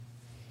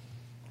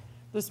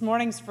This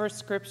morning's first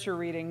scripture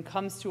reading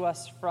comes to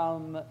us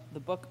from the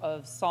book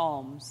of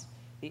Psalms,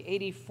 the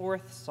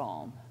 84th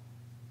Psalm.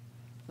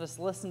 Let's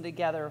listen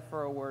together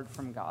for a word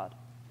from God.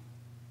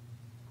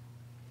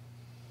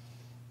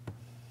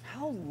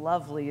 How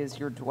lovely is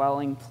your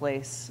dwelling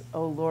place,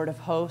 O Lord of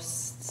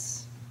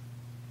hosts.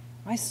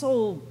 My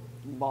soul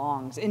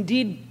longs,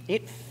 indeed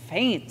it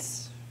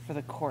faints for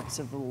the courts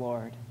of the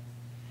Lord.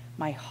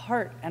 My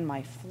heart and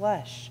my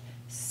flesh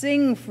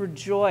sing for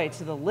joy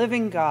to the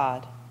living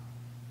God.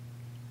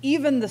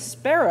 Even the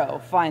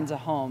sparrow finds a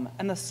home,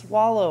 and the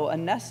swallow a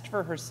nest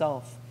for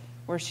herself,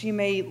 where she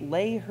may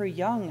lay her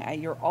young at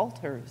your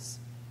altars,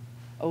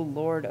 O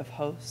Lord of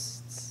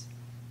hosts,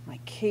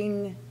 my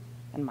King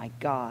and my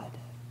God.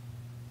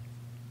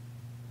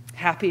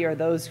 Happy are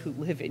those who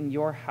live in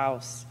your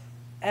house,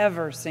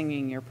 ever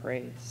singing your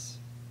praise.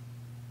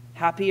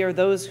 Happy are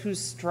those whose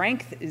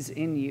strength is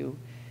in you,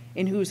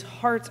 in whose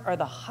hearts are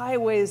the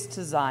highways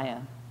to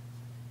Zion.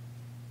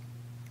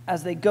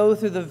 As they go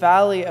through the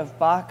valley of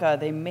Baca,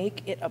 they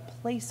make it a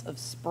place of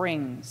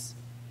springs.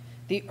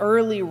 The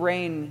early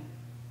rain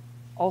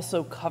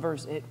also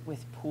covers it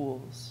with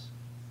pools.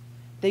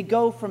 They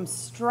go from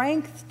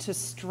strength to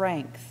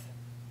strength.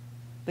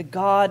 The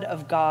God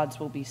of gods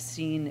will be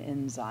seen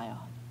in Zion.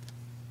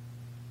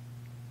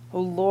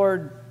 O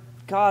Lord,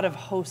 God of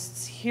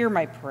hosts, hear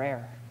my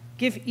prayer.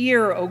 Give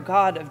ear, O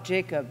God of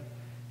Jacob.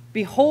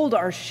 Behold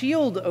our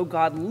shield, O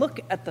God.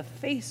 Look at the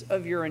face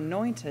of your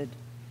anointed.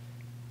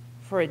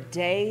 For a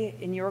day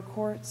in your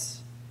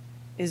courts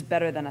is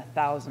better than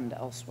 1,000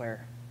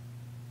 elsewhere.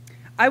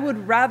 I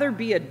would rather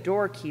be a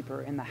doorkeeper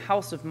in the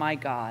house of my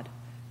God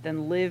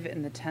than live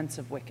in the tents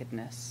of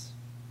wickedness.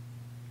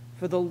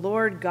 For the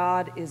Lord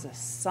God is a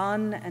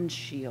sun and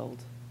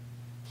shield.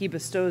 He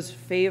bestows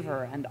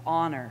favor and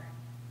honor.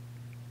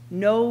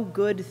 No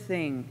good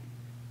thing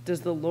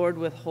does the Lord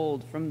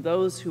withhold from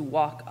those who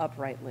walk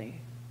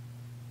uprightly.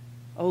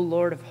 O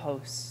Lord of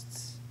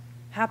hosts,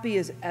 happy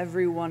is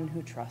everyone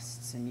who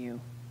trusts in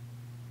you.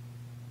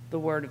 The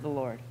word of the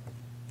Lord.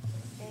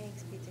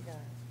 Thanks be to God.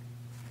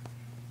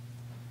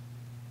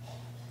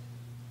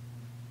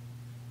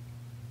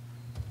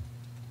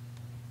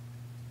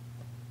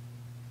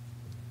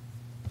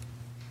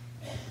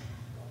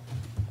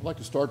 I'd like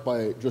to start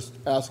by just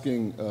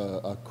asking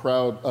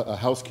a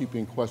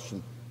housekeeping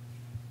question.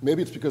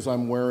 Maybe it's because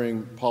I'm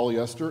wearing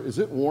polyester. Is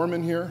it warm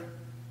in here?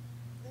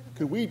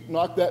 Could we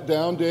knock that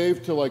down,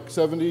 Dave, to like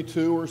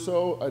 72 or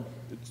so?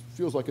 It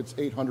feels like it's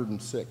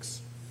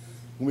 806.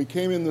 When we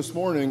came in this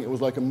morning, it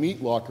was like a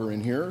meat locker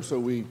in here, so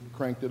we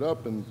cranked it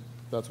up, and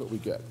that's what we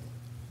get.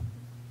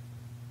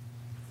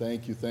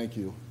 Thank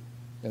you.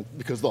 And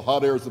because the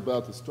hot air is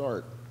about to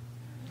start.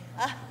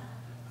 In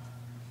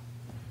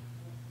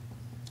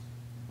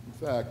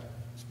fact,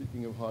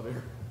 speaking of hot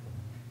air,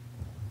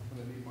 I'm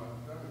going to need my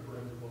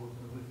bulletin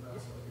really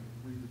fast so I can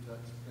read the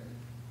text. Okay.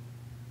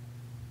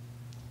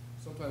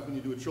 Sometimes when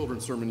you do a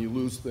children's sermon, you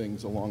lose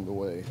things along the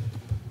way.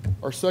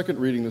 Our second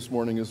reading this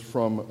morning is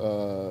from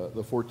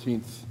the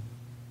 14th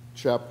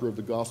chapter of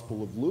the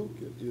Gospel of Luke.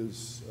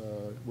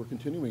 We're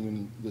continuing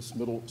in this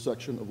middle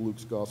section of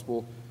Luke's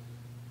Gospel.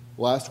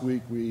 Last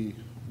week we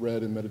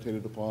read and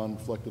meditated upon,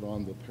 reflected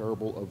on the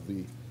parable of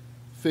the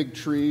fig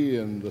tree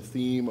and the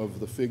theme of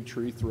the fig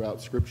tree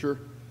throughout Scripture.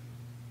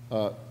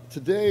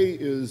 Today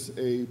is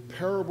a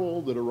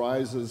parable that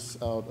arises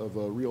out of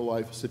a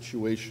real-life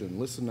situation.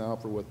 Listen now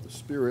for what the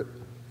Spirit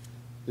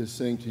is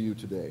saying to you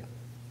today.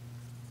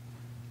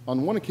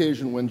 On one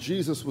occasion, when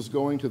Jesus was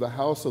going to the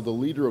house of the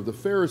leader of the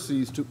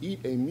Pharisees to eat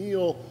a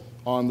meal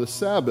on the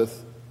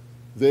Sabbath,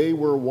 they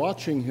were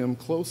watching him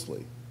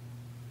closely.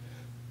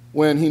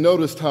 When he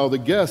noticed how the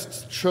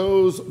guests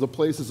chose the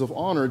places of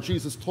honor,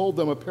 Jesus told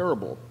them a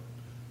parable.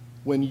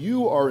 When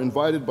you are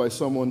invited by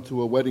someone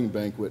to a wedding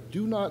banquet,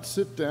 do not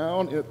sit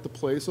down at the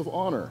place of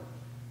honor,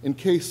 in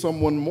case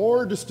someone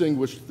more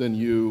distinguished than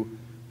you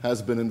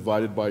has been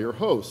invited by your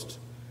host.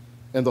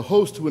 And the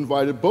host who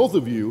invited both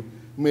of you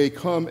may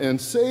come and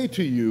say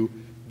to you,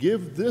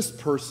 give this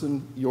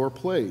person your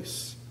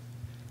place.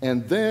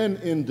 And then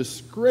in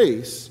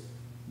disgrace,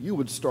 you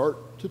would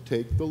start to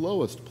take the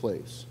lowest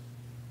place.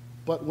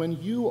 But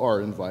when you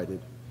are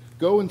invited,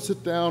 go and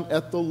sit down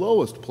at the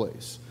lowest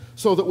place,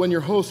 so that when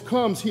your host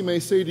comes, he may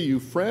say to you,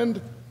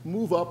 friend,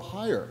 move up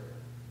higher.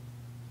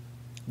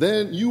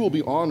 Then you will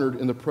be honored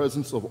in the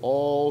presence of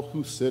all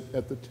who sit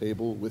at the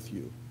table with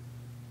you.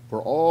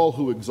 For all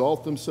who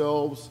exalt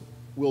themselves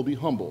will be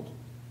humbled,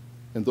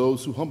 and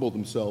those who humble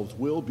themselves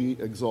will be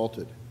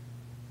exalted.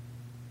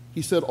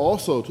 He said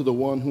also to the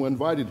one who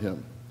invited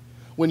him,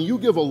 when you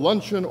give a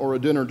luncheon or a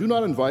dinner, do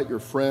not invite your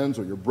friends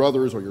or your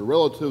brothers or your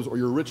relatives or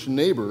your rich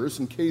neighbors,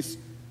 in case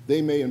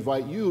they may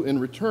invite you in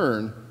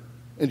return,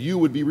 and you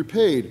would be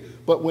repaid.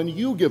 But when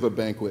you give a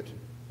banquet,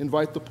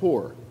 invite the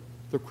poor,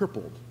 the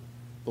crippled,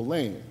 the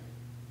lame,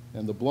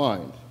 and the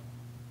blind,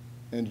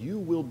 and you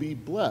will be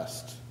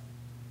blessed,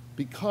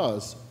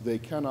 because they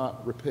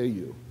cannot repay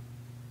you.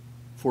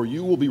 For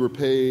you will be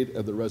repaid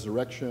at the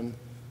resurrection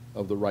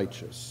of the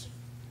righteous.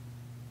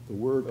 The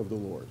word of the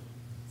Lord.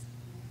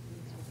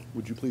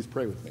 Would you please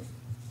pray with me?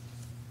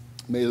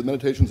 May the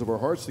meditations of our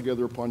hearts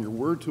together upon your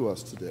word to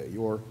us today,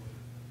 your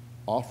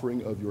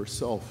offering of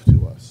yourself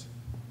to us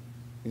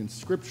in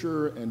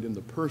Scripture and in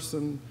the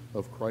person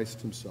of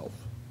Christ himself,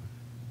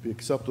 be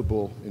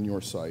acceptable in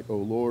your sight, O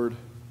Lord,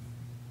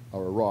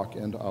 our rock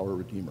and our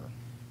Redeemer.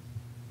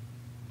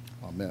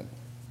 Amen.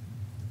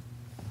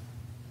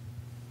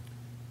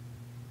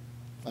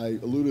 I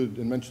alluded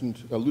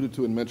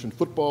to and mentioned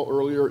football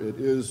earlier. It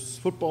is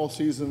football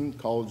season.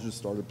 Colleges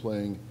started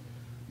playing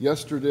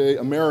yesterday.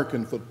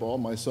 American football,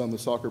 my son, the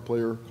soccer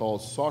player,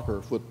 calls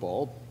soccer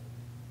football,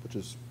 which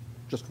is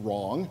just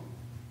wrong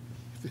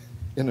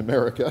in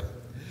America.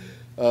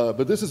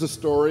 But this is a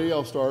story.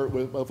 I'll start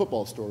with a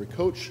football story.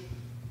 Coach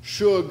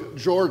Shug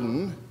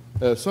Jordan,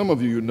 as some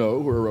of you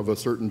know who are of a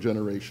certain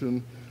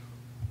generation,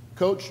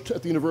 coached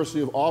at the University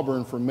of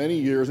Auburn for many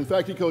years. In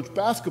fact, he coached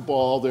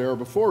basketball there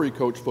before he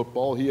coached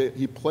football.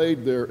 He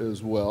played there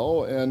as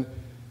well, and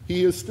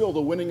he is still the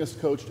winningest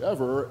coach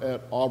ever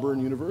at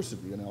Auburn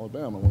University in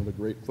Alabama, one of the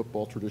great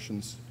football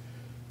traditions,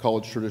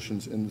 college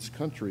traditions in this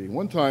country.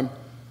 One time,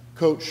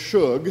 Coach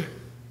Shug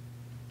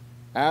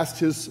asked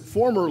his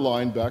former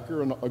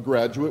linebacker, a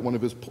graduate, one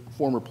of his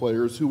former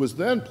players, who was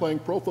then playing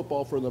pro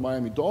football for the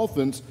Miami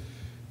Dolphins,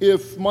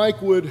 if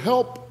Mike would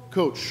help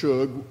Coach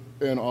Shug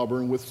in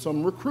Auburn with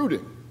some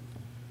recruiting.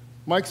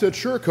 Mike said,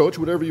 "Sure, Coach,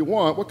 whatever you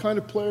want. What kind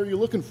of player are you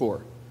looking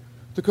for?"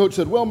 The coach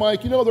said, "Well,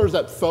 Mike, there's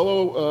that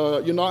fellow,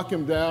 you knock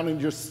him down and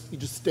he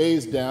just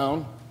stays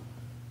down."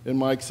 And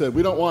Mike said,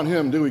 "We don't want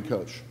him, do we,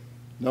 Coach?"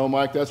 "No,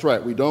 Mike, that's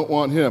right. We don't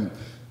want him."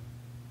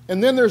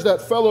 "And then there's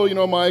that fellow,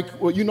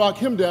 Mike, well, you knock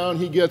him down,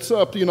 he gets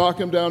up, you knock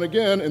him down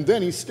again, and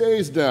then he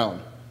stays down."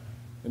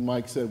 And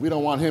Mike said, "We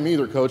don't want him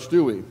either, Coach,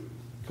 do we?"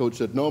 Coach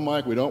said, "No,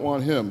 Mike, we don't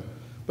want him.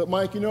 But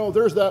Mike,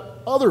 there's that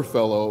other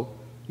fellow,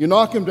 you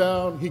knock him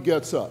down, he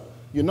gets up.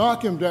 You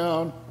knock him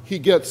down, he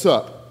gets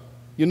up.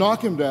 You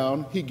knock him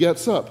down, he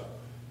gets up."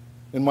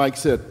 And Mike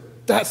said,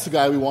 "That's the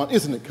guy we want,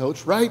 isn't it,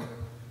 Coach, right?"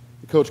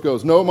 The coach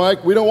goes, "No,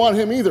 Mike, we don't want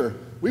him either.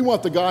 We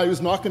want the guy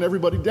who's knocking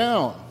everybody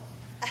down."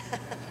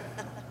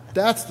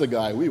 That's the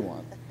guy we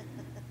want.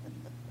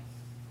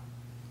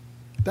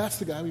 That's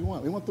the guy we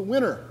want. We want the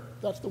winner.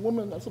 That's the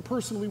woman, that's the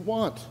person we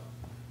want.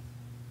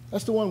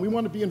 That's the one we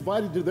want to be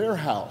invited to their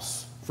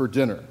house for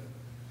dinner.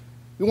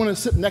 We want to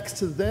sit next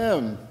to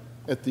them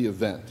at the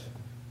event.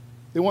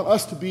 They want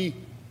us to be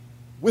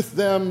with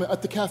them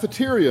at the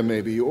cafeteria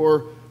maybe,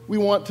 or we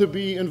want to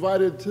be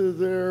invited to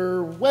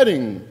their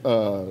wedding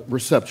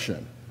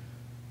reception.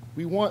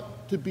 We want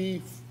to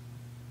be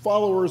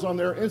followers on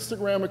their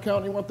Instagram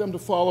account, and we want them to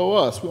follow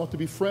us. We want to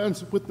be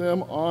friends with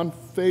them on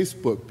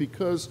Facebook,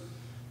 because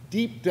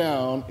deep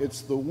down,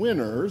 it's the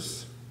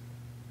winners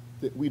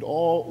that we'd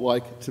all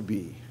like to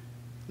be,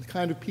 the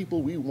kind of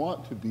people we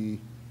want to be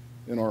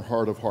in our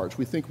heart of hearts.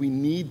 We think we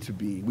need to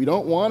be. We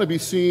don't want to be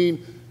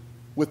seen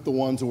with the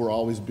ones who are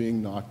always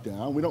being knocked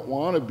down. We don't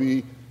want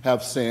to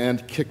have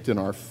sand kicked in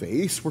our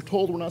face. We're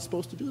told we're not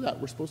supposed to do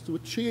that. We're supposed to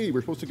achieve.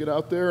 We're supposed to get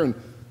out there and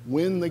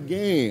win the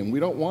game. We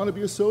don't want to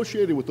be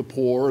associated with the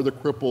poor, the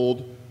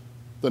crippled,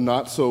 the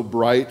not so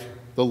bright,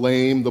 the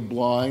lame, the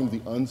blind,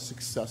 the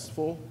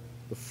unsuccessful,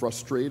 the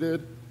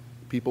frustrated,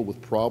 people with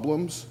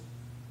problems.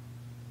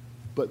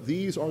 But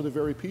these are the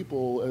very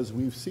people, as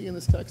we've seen in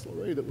this text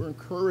already, that we're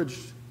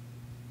encouraged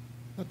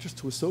not just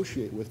to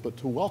associate with, but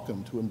to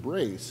welcome, to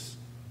embrace,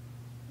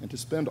 and to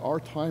spend our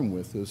time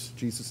with as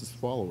Jesus'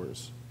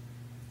 followers.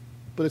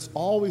 But it's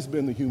always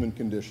been the human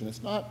condition.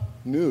 It's not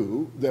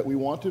new that we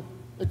want to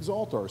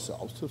exalt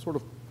ourselves, to sort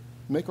of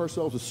make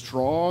ourselves as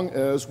strong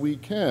as we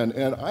can.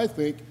 And I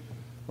think,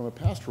 from a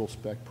pastoral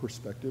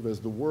perspective, as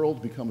the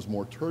world becomes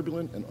more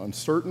turbulent and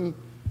uncertain,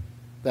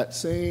 that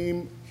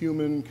same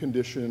human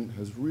condition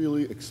has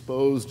really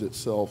exposed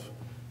itself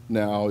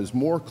now, is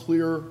more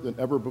clear than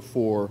ever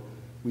before.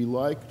 We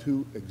like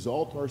to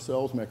exalt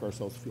ourselves, make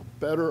ourselves feel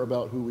better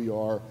about who we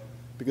are,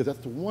 because that's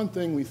the one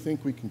thing we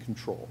think we can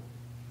control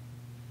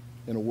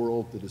in a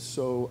world that is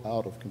so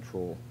out of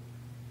control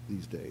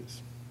these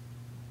days.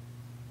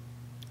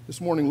 This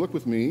morning, look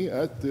with me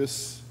at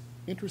this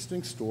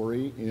interesting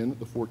story in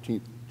the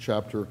 14th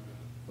chapter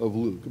of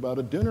Luke about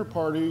a dinner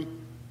party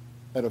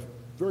at a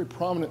very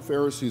prominent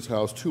Pharisee's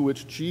house to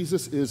which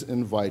Jesus is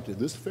invited.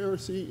 This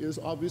Pharisee is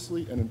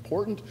obviously an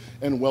important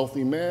and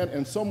wealthy man,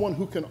 and someone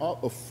who can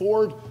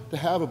afford to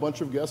have a bunch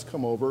of guests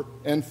come over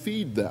and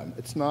feed them.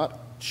 It's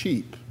not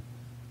cheap.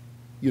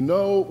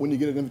 When you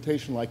get an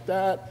invitation like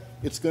that,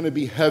 it's going to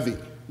be heavy.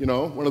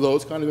 One of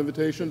those kind of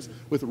invitations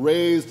with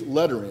raised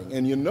lettering.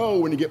 And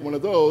when you get one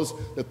of those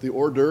that the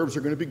hors d'oeuvres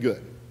are going to be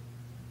good.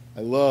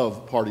 I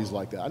love parties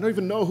like that. I don't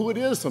even know who it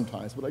is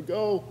sometimes, but I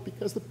go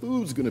because the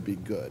food's going to be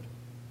good.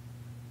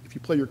 If you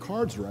play your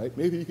cards right,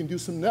 maybe you can do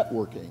some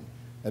networking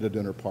at a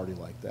dinner party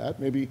like that.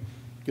 Maybe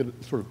get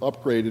it sort of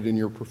upgraded in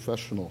your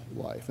professional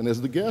life. And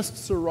as the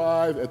guests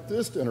arrive at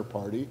this dinner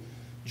party,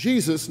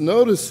 Jesus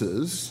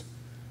notices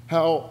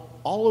how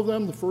all of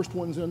them, the first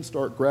ones in,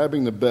 start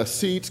grabbing the best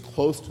seats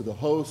close to the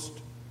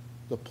host,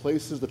 the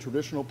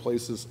traditional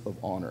places of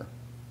honor.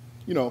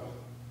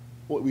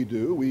 What we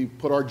do, we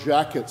put our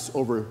jackets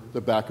over the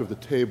back of the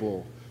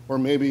table, or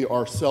maybe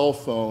our cell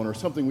phone or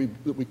something we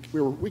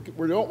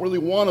don't really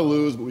want to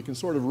lose, but we can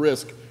sort of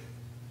risk,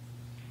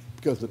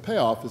 because the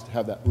payoff is to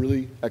have that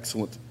really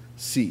excellent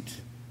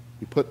seat.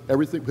 We put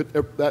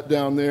that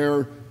down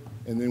there,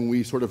 and then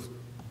we sort of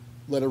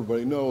let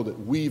everybody know that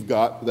we've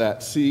got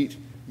that seat.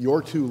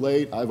 You're too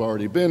late. I've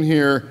already been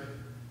here.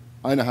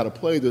 I know how to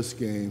play this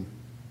game.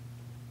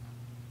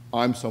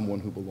 I'm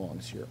someone who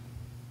belongs here.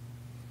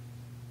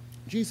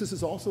 Jesus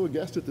is also a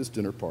guest at this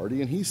dinner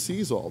party, and he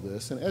sees all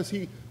this, and as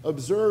he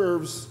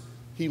observes,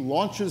 he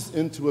launches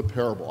into a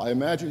parable. I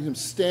imagine him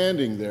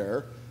standing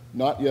there,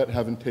 not yet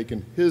having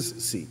taken his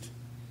seat.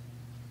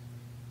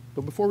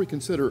 But before we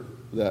consider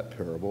that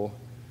parable,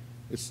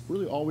 it's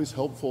really always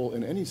helpful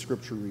in any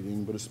scripture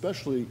reading, but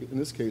especially in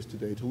this case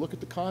today, to look at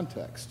the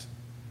context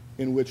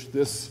in which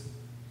this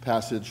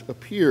passage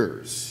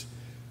appears.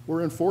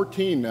 We're in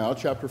 14 now,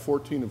 chapter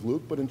 14 of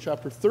Luke, but in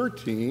chapter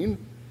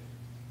 13,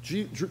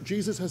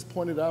 Jesus has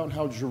pointed out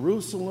how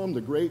Jerusalem,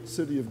 the great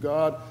city of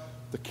God,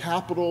 the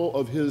capital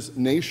of his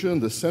nation,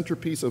 the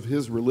centerpiece of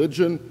his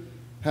religion,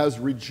 has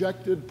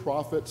rejected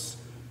prophets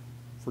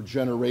for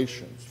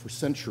generations, for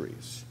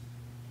centuries.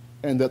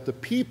 And that the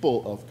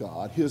people of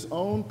God, his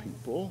own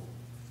people,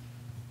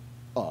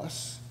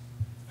 us,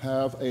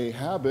 have a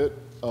habit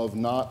of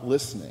not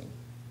listening,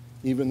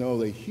 even though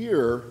they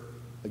hear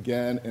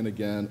again and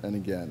again and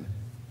again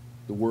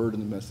the word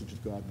and the message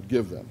that God would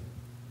give them.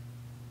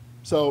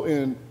 So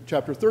in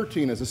chapter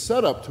 13, as a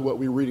setup to what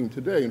we're reading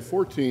today, in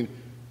 14,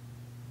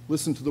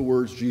 listen to the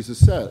words Jesus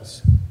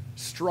says.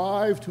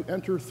 Strive to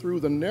enter through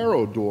the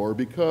narrow door,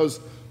 because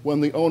when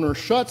the owner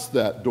shuts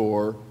that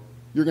door,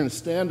 you're going to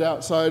stand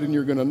outside and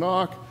you're going to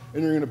knock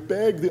and you're going to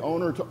beg the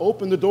owner to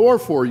open the door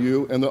for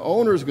you, and the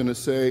owner is going to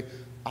say,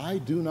 I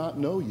do not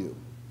know you.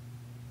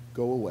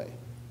 Go away.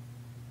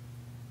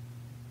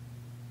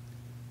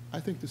 I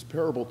think this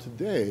parable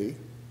today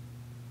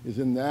is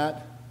in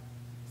that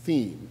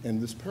theme,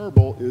 and this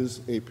parable is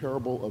a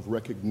parable of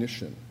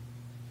recognition.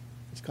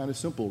 It's kind of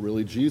simple,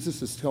 really.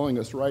 Jesus is telling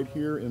us right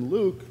here in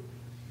Luke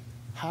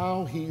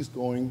how he's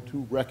going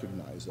to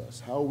recognize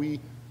us, how we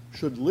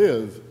should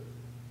live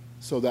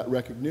so that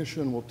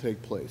recognition will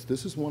take place.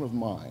 This is one of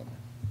mine.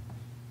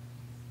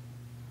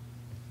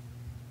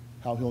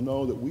 How he'll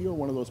know that we are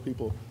one of those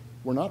people.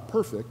 We're not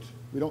perfect.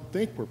 We don't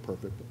think we're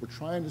perfect, but we're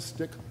trying to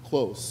stick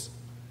close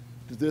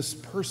to this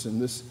person,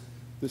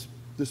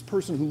 this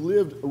person who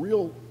lived a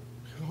real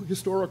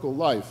historical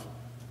life,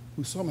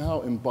 who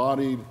somehow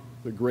embodied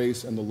the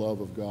grace and the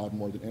love of God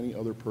more than any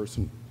other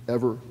person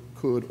ever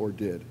could or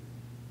did.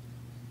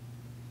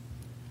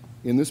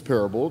 In this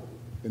parable,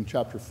 in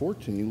chapter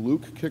 14,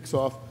 Luke kicks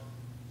off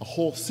a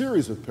whole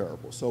series of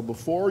parables. So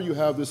before you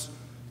have this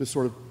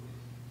sort of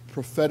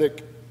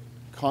prophetic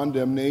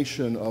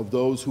condemnation of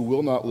those who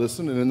will not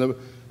listen, and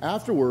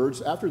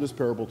afterwards, after this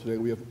parable today,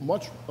 we have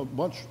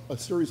a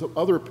series of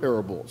other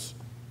parables.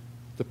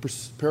 The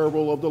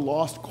parable of the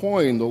lost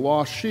coin, the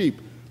lost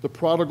sheep, the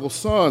prodigal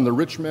son, the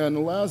rich man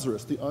and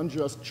Lazarus, the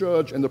unjust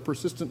judge, and the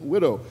persistent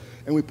widow.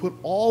 And we put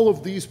all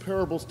of these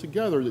parables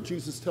together that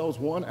Jesus tells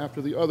one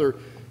after the other,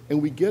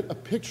 and we get a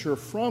picture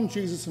from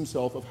Jesus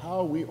himself of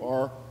how we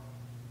are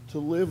to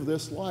live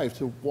this life,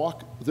 to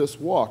walk,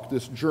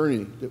 this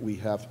journey that we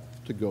have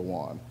to go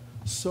on,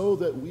 so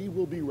that we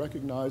will be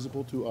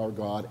recognizable to our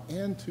God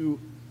and to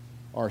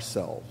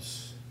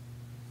ourselves.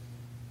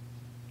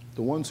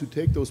 The ones who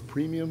take those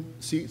premium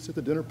seats at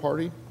the dinner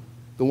party,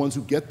 the ones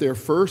who get there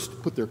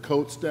first, put their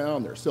coats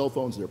down, their cell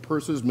phones, their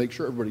purses, make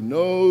sure everybody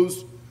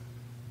knows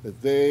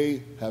that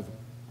they have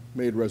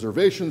made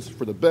reservations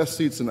for the best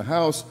seats in the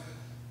house,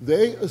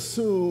 they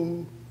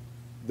assume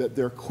that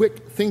their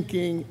quick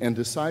thinking and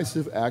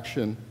decisive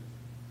action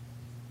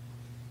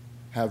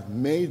have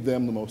made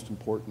them the most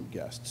important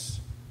guests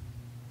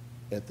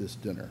at this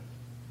dinner.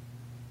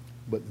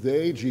 But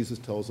they, Jesus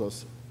tells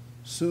us,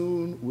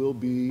 soon will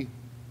be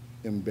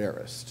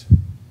embarrassed.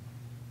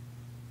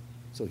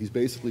 So he's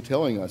basically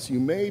telling us, you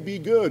may be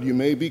good, you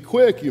may be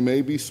quick, you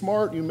may be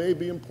smart, you may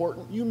be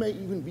important, you may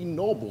even be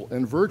noble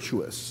and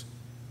virtuous.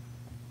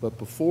 But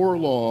before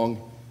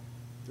long,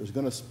 there's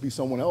going to be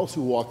someone else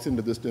who walks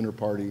into this dinner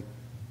party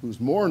who's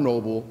more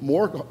noble,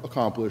 more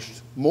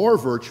accomplished, more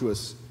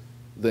virtuous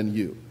than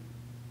you.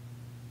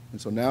 And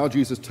so now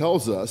Jesus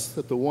tells us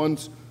that the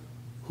ones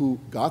who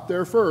got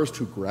there first,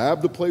 who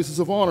grabbed the places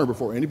of honor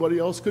before anybody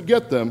else could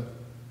get them,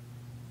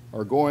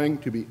 are going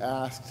to be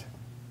asked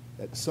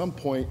at some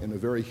point in a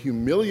very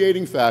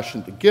humiliating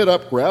fashion to get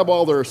up, grab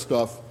all their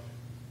stuff,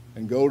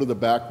 and go to the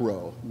back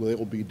row. They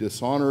will be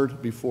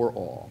dishonored before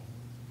all.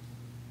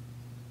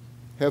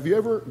 Have you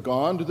ever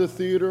gone to the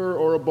theater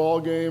or a ball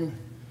game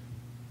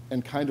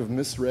and kind of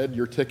misread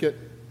your ticket?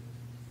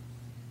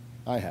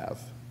 I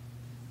have.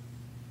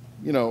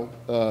 You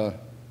know,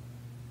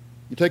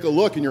 you take a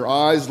look and your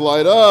eyes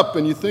light up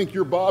and you think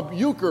you're Bob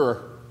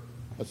Uecker.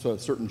 That's a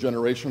certain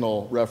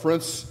generational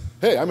reference.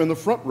 Hey, I'm in the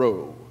front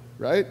row,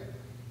 right?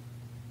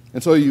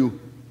 And so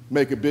you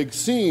make a big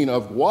scene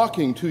of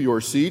walking to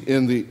your seat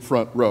in the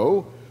front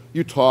row.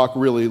 You talk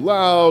really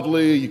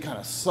loudly, you kind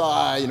of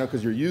sigh,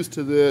 because you're used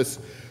to this.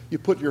 You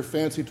put your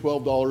fancy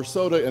 $12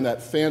 soda in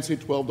that fancy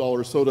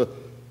 $12 soda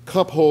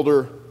cup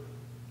holder,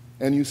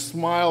 and you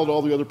smile at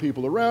all the other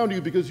people around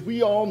you because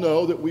we all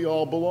know that we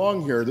all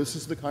belong here. This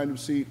is the kind of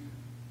seat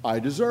I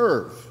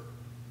deserve,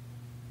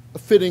 a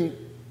fitting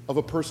of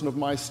a person of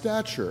my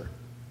stature.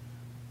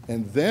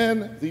 And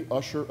then the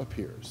usher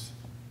appears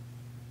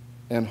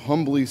and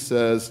humbly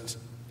says,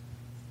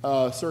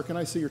 sir, can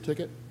I see your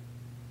ticket?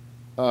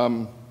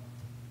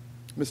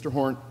 Mr.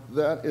 Horn,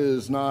 that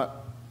is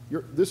not,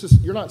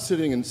 you're not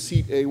sitting in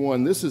seat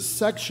A1, this is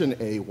section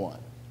A1.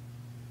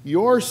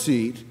 Your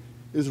seat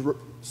is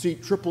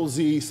seat triple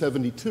Z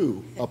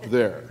 72 up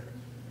there.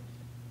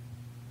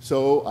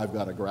 So I've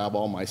got to grab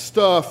all my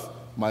stuff,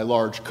 my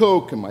large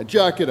Coke and my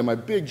jacket and my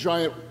big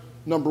giant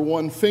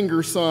 #1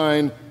 finger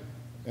sign,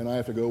 and I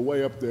have to go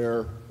way up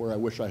there where I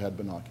wish I had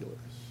binoculars.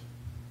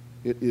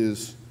 It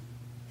is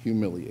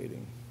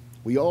humiliating.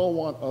 We all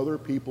want other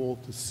people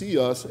to see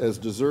us as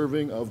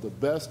deserving of the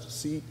best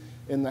seat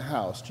in the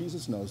house.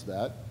 Jesus knows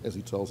that, as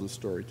he tells his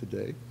story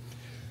today.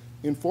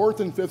 In 4th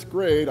and 5th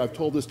grade, I've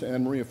told this to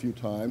Anne-Marie a few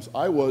times,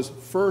 I was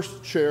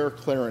first chair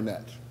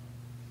clarinet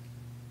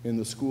in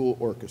the school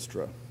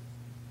orchestra.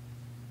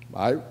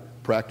 I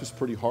practiced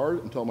pretty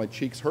hard until my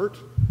cheeks hurt.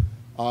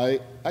 I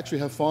actually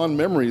have fond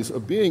memories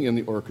of being in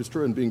the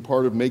orchestra and being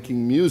part of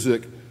making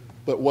music,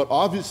 but what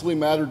obviously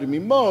mattered to me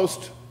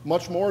most,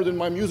 much more than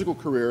my musical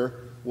career,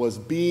 was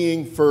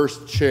being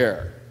first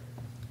chair.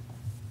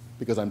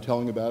 Because I'm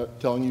telling you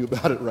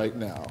about it right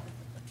now.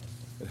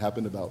 It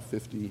happened about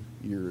 50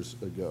 years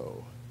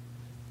ago.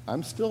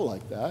 I'm still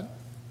like that.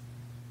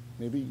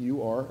 Maybe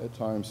you are at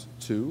times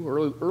too.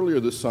 Earlier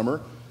this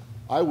summer,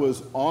 I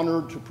was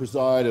honored to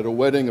preside at a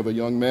wedding of a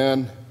young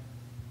man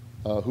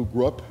who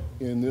grew up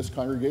in this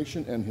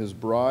congregation and his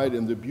bride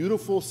in the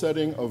beautiful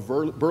setting of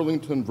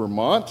Burlington,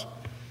 Vermont.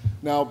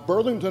 Now,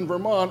 Burlington,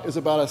 Vermont is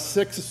about a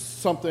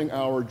 6-something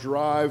hour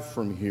drive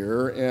from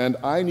here, and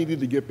I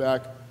needed to get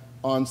back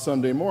on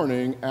Sunday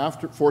morning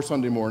after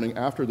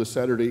the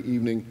Saturday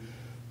evening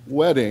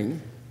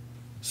wedding.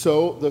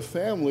 So the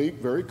family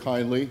very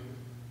kindly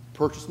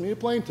purchased me a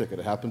plane ticket.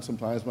 It happens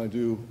sometimes when I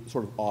do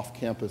sort of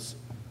off-campus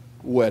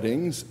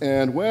weddings.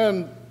 And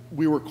when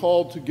we were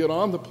called to get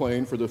on the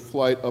plane for the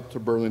flight up to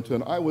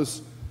Burlington, I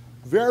was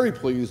very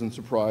pleased and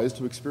surprised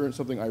to experience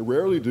something I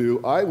rarely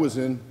do. I was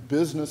in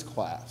business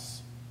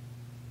class,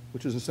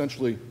 which is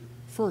essentially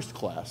first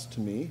class to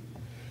me.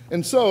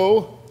 And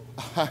so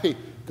I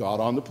got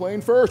on the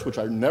plane first, which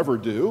I never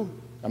do.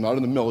 I'm not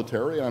in the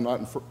military.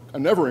 I'm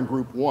never in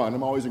group 1.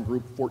 I'm always in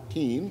group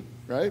 14,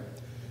 right?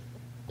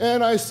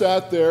 And I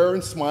sat there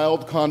and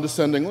smiled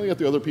condescendingly at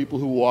the other people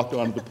who walked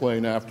onto the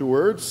plane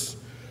afterwards.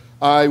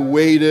 I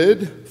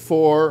waited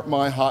for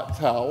my hot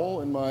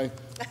towel and my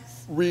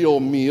real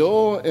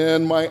meal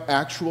and my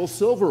actual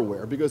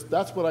silverware, because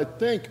that's what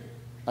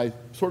I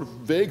sort of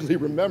vaguely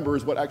remember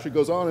is what actually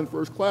goes on in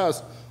first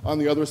class on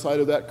the other side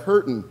of that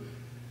curtain.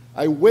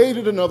 I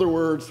waited, in other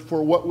words,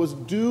 for what was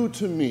due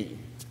to me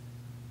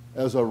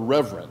as a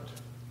reverend,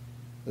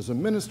 as a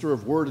minister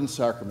of word and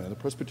sacrament in the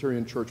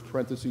Presbyterian Church,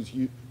 parentheses,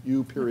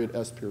 U period,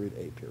 S period,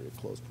 A period,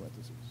 close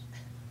parentheses.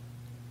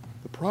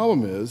 The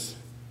problem is,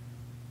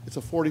 it's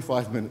a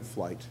 45-minute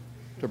flight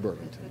to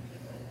Burlington.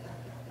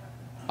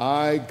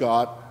 I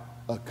got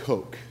a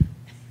Coke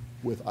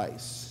with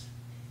ice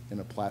in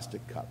a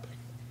plastic cup,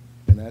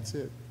 and that's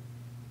it.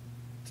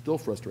 Still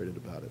frustrated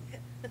about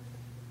it.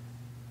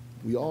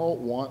 We all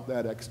want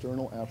that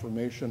external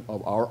affirmation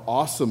of our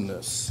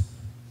awesomeness,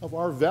 of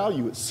our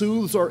value. It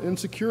soothes our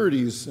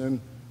insecurities, and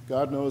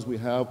God knows we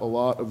have a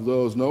lot of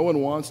those. No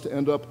one wants to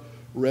end up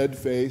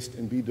red-faced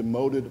and be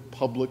demoted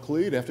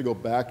publicly, to have to go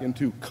back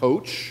into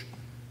coach.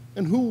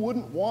 And who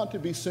wouldn't want to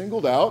be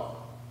singled out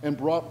and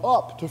brought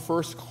up to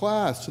first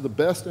class, to the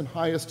best and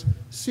highest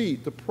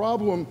seat? The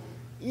problem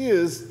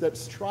is that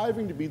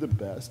striving to be the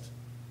best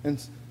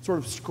and sort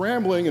of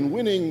scrambling and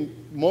winning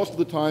most of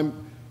the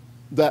time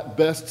that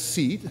best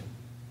seat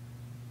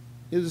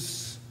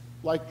is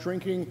like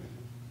drinking,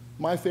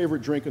 my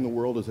favorite drink in the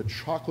world is a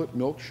chocolate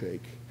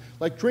milkshake,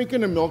 like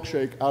drinking a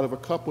milkshake out of a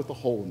cup with a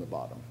hole in the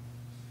bottom.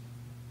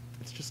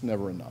 It's just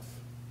never enough.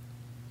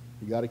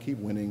 You got to keep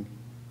winning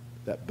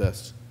that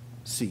best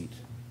seat.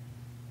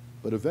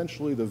 But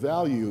eventually the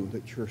value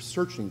that you're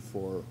searching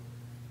for,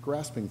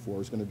 grasping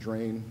for, is going to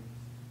drain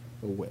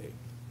away.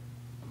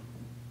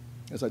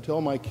 As I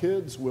tell my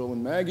kids, Will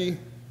and Maggie,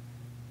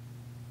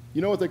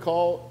 you know what they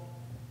call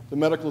the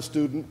medical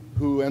student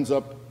who ends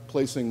up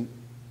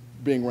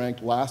being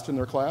ranked last in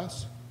their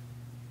class?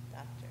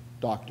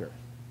 Doctor,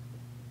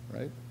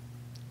 right?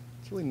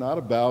 It's really not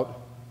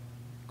about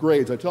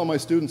grades. I tell my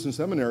students in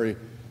seminary,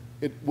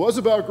 it was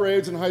about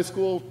grades in high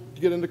school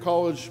to get into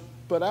college,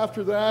 but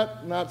after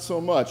that, not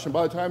so much. And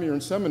by the time you're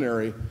in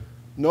seminary,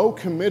 no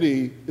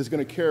committee is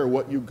going to care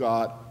what you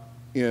got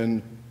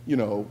in,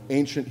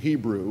 ancient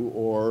Hebrew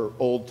or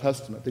Old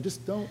Testament. They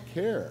just don't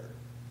care.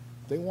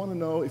 They want to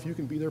know if you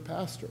can be their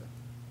pastor.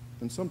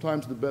 And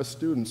sometimes the best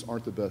students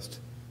aren't the best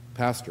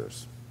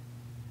pastors.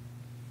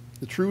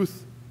 The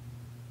truth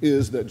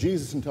is that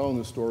Jesus, in telling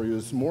this story,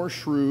 is more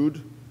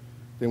shrewd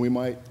than we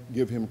might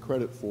give him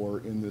credit for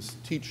in this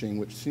teaching,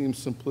 which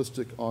seems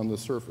simplistic on the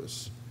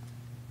surface.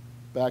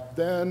 Back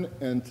then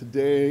and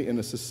today, in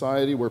a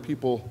society where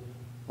people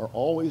are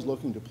always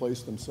looking to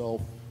place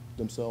themselves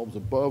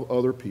above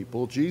other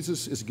people,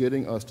 Jesus is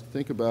getting us to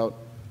think about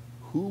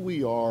who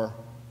we are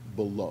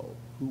below,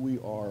 who we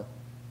are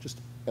just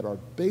at our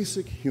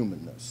basic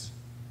humanness,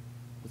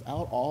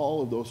 without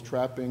all of those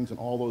trappings and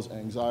all those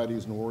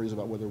anxieties and worries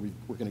about whether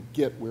we're going to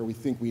get where we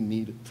think we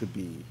need to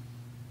be.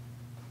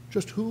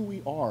 Just who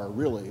we are,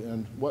 really,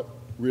 and what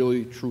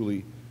really,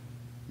 truly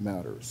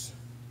matters.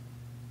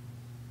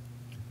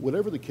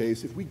 Whatever the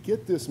case, if we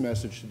get this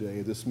message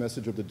today, this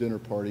message of the dinner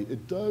party,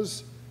 it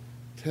does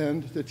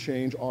tend to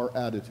change our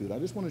attitude. I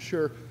just want to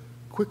share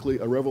quickly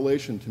a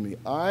revelation to me.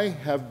 I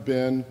have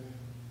been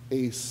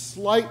a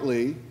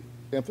slightly,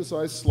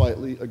 emphasize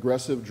slightly,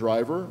 aggressive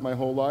driver my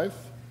whole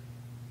life.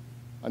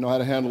 I know how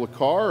to handle a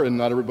car, and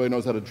not everybody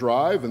knows how to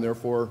drive, and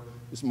therefore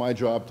it's my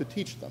job to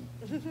teach them.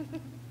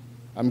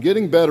 I'm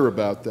getting better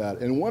about that,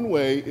 and one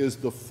way is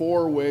the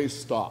four-way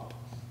stop.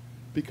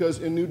 Because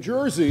in New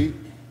Jersey,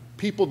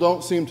 people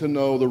don't seem to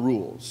know the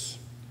rules,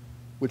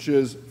 which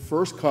is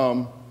first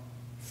come,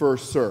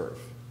 first serve.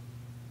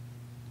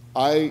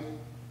 I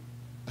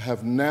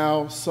have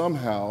now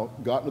somehow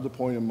gotten to the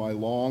point in my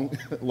long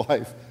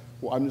life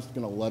where I'm just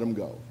going to let them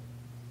go.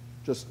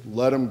 Just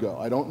let them go.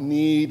 I don't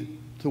need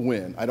to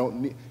win.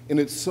 And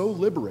it's so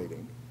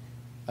liberating.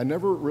 I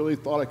never really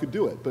thought I could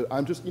do it, but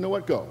I'm just, you know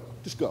what, go.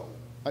 Just go.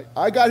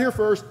 I got here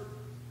first.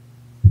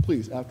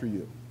 Please, after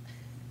you.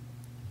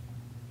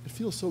 It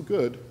feels so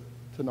good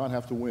to not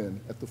have to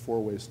win at the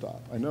four-way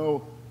stop. I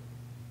know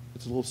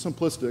it's a little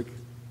simplistic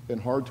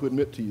and hard to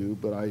admit to you,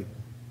 but I'm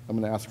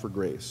going to ask for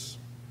grace.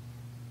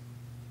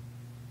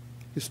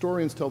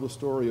 Historians tell the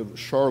story of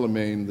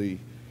Charlemagne,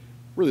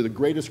 really the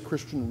greatest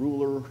Christian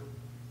ruler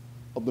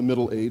of the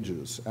Middle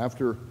Ages.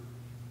 After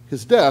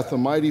his death, a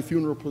mighty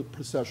funeral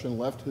procession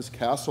left his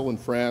castle in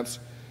France,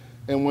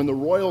 and when the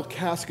royal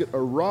casket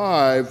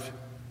arrived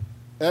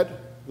at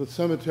the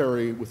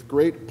cemetery with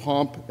great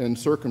pomp and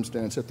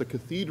circumstance, at the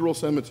cathedral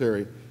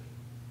cemetery,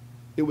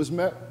 it was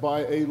met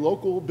by a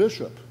local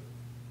bishop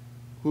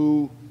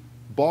who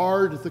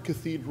barred the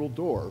cathedral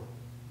door,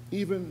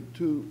 even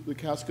to the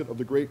casket of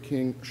the great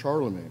king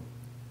Charlemagne.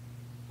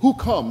 "Who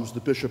comes?" the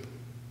bishop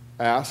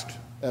asked,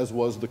 as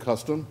was the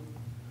custom.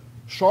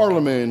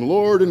 "Charlemagne,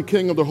 Lord and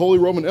King of the Holy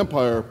Roman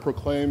Empire,"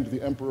 proclaimed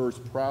the emperor's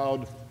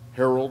proud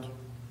herald.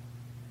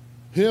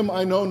 "Him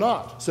I know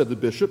not," said the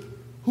bishop.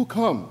 "Who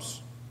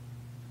comes?"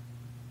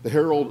 The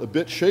herald, a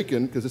bit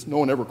shaken, because no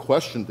one ever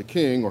questioned the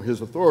king or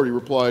his authority,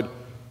 replied,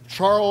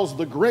 "Charles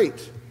the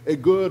Great, a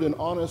good and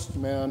honest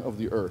man of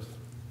the earth."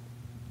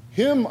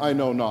 "Him I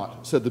know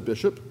not," said the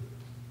bishop.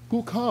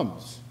 "Who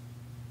comes?"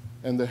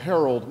 And the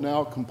herald,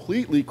 now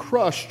completely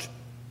crushed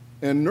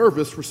and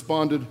nervous,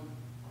 responded,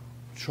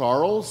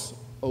 "Charles,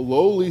 a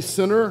lowly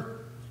sinner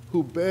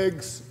who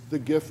begs the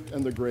gift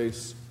and the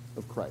grace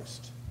of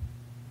Christ."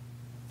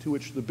 To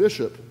which the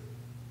bishop,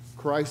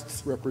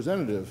 Christ's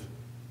representative,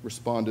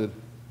 responded,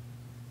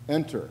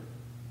 "Enter,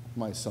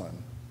 my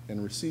son,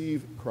 and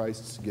receive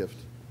Christ's gift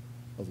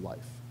of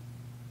life."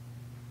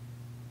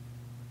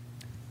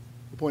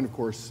 The point, of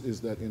course,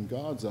 is that in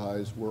God's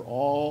eyes, we're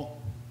all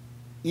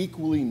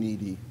equally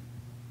needy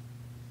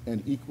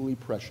and equally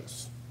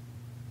precious.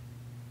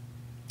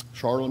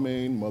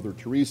 Charlemagne, Mother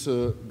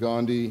Teresa,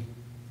 Gandhi,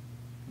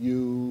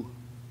 you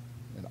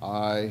and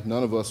I,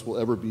 none of us will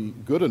ever be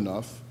good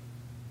enough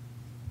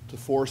to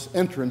force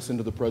entrance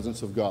into the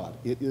presence of God.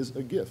 It is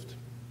a gift.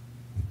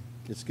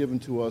 It's given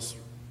to us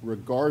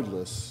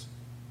regardless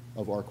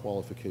of our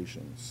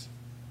qualifications.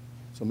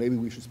 So maybe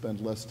we should spend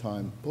less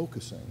time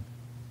focusing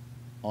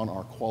on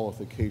our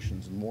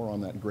qualifications and more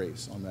on that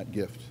grace, on that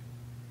gift,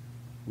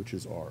 which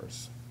is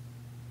ours.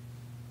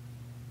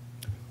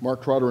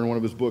 Mark Trotter, in one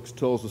of his books,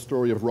 tells the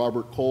story of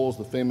Robert Coles,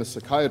 the famous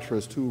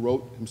psychiatrist who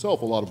wrote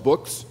himself a lot of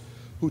books,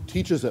 who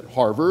teaches at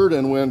Harvard.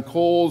 And when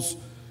Coles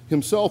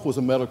himself was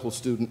a medical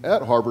student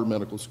at Harvard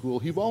Medical School,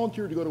 he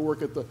volunteered to go to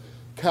work at the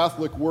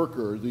Catholic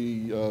Worker,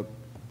 the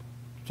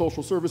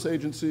social service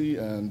agency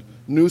and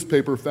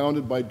newspaper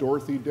founded by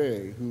Dorothy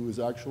Day, who is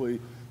actually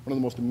one of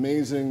the most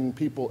amazing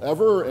people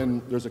ever,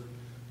 and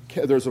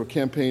there's a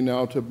campaign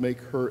now to make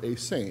her a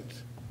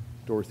saint,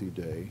 Dorothy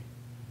Day.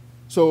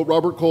 So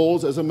Robert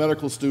Coles, as a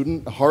medical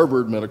student, a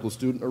Harvard medical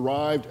student,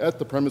 arrived at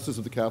the premises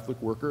of the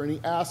Catholic Worker, and he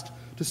asked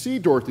to see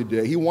Dorothy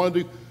Day. He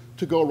wanted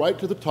to go right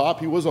to the top.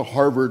 He was a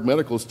Harvard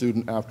medical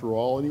student, after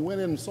all, and he went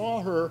in and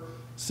saw her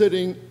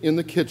sitting in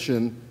the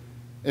kitchen,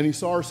 and he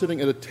saw her sitting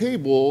at a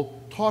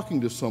table talking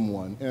to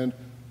someone. And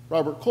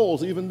Robert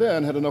Coles, even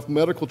then, had enough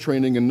medical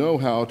training and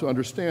know-how to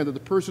understand that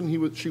the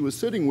person she was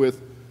sitting with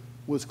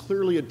was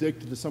clearly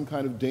addicted to some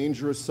kind of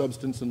dangerous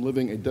substance and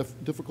living a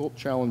difficult,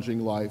 challenging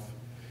life.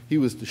 He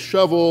was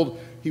disheveled.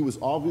 He was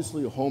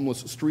obviously a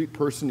homeless street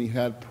person. He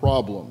had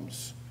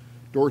problems.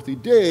 Dorothy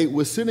Day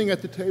was sitting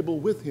at the table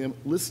with him,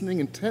 listening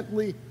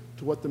intently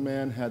to what the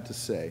man had to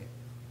say.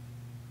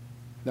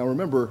 Now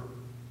remember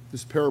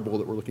this parable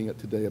that we're looking at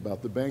today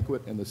about the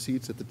banquet and the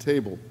seats at the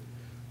table.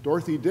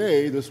 Dorothy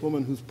Day, this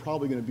woman who's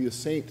probably going to be a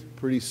saint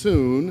pretty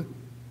soon,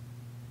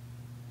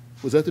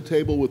 was at the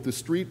table with the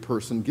street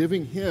person,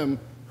 giving him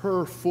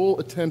her full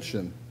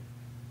attention.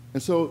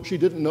 And so she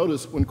didn't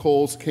notice when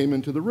Coles came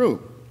into the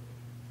room.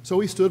 So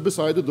he stood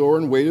beside the door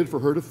and waited for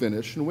her to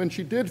finish. And when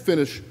she did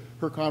finish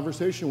her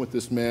conversation with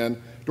this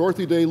man,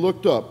 Dorothy Day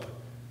looked up,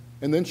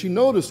 and then she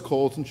noticed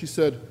Coles, and she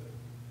said,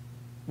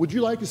 "Would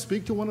you like to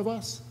speak to one of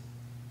us?"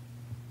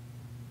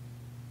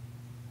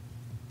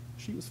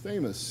 She was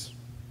famous.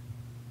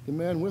 The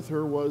man with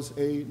her was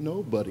a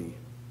nobody,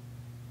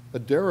 a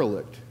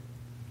derelict.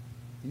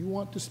 You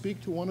want to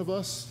speak to one of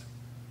us?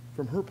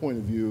 From her point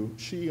of view,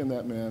 she and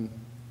that man,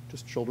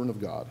 just children of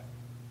God.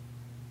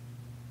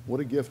 What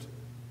a gift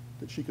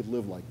that she could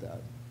live like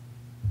that,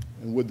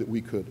 and would that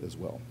we could as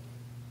well.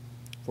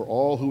 For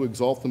all who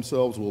exalt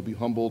themselves will be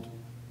humbled,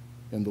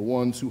 and the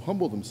ones who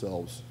humble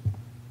themselves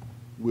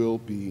will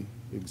be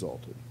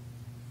exalted.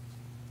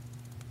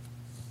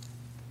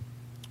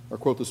 Our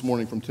quote this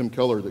morning from Tim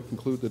Keller that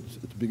concluded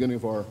at the beginning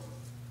of our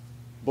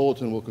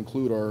bulletin will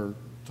conclude our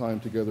time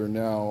together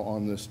now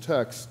on this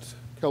text.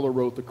 Keller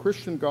wrote, "The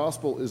Christian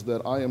gospel is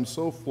that I am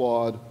so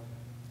flawed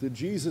that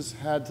Jesus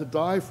had to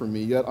die for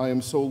me, yet I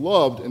am so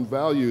loved and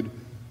valued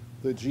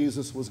that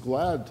Jesus was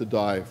glad to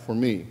die for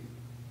me.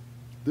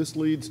 This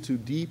leads to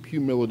deep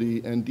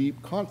humility and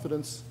deep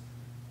confidence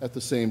at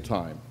the same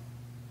time.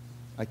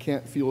 I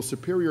can't feel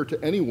superior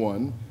to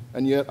anyone,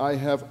 and yet I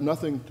have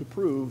nothing to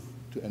prove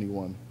to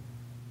anyone.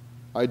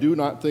 I do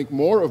not think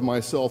more of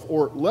myself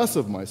or less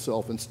of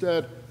myself.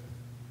 Instead,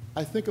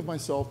 I think of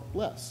myself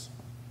less."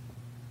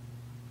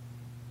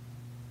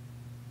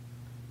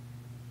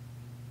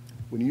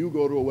 When you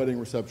go to a wedding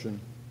reception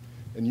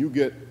and you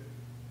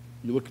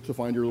look to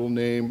find your little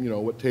name,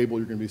 what table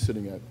you're going to be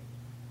sitting at.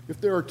 If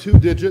there are 2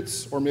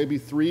 digits or maybe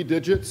 3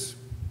 digits,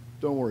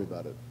 don't worry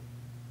about it.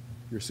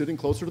 You're sitting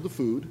closer to the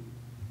food,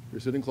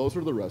 you're sitting closer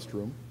to the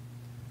restroom,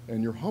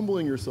 and you're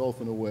humbling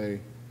yourself in a way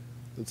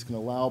that's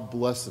going to allow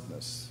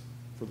blessedness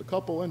for the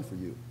couple and for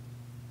you,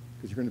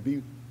 because you're going to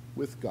be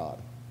with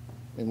God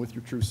and with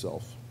your true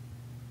self.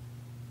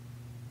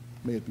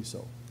 May it be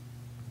so.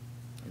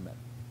 Amen.